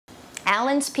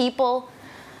Alan's people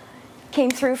came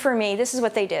through for me. This is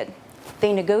what they did.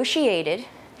 They negotiated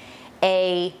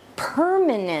a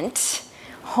permanent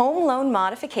home loan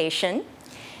modification.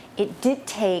 It did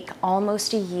take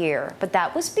almost a year, but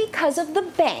that was because of the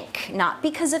bank, not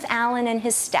because of Alan and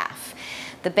his staff.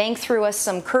 The bank threw us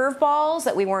some curveballs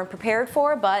that we weren't prepared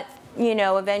for, but you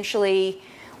know, eventually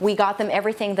we got them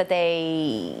everything that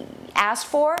they asked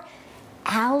for.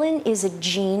 Alan is a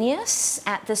genius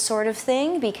at this sort of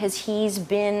thing because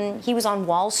he was on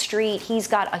Wall Street. He's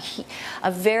got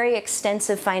a very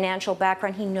extensive financial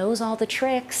background. He knows all the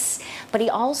tricks, but he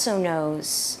also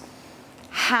knows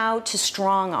how to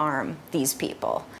strong arm these people.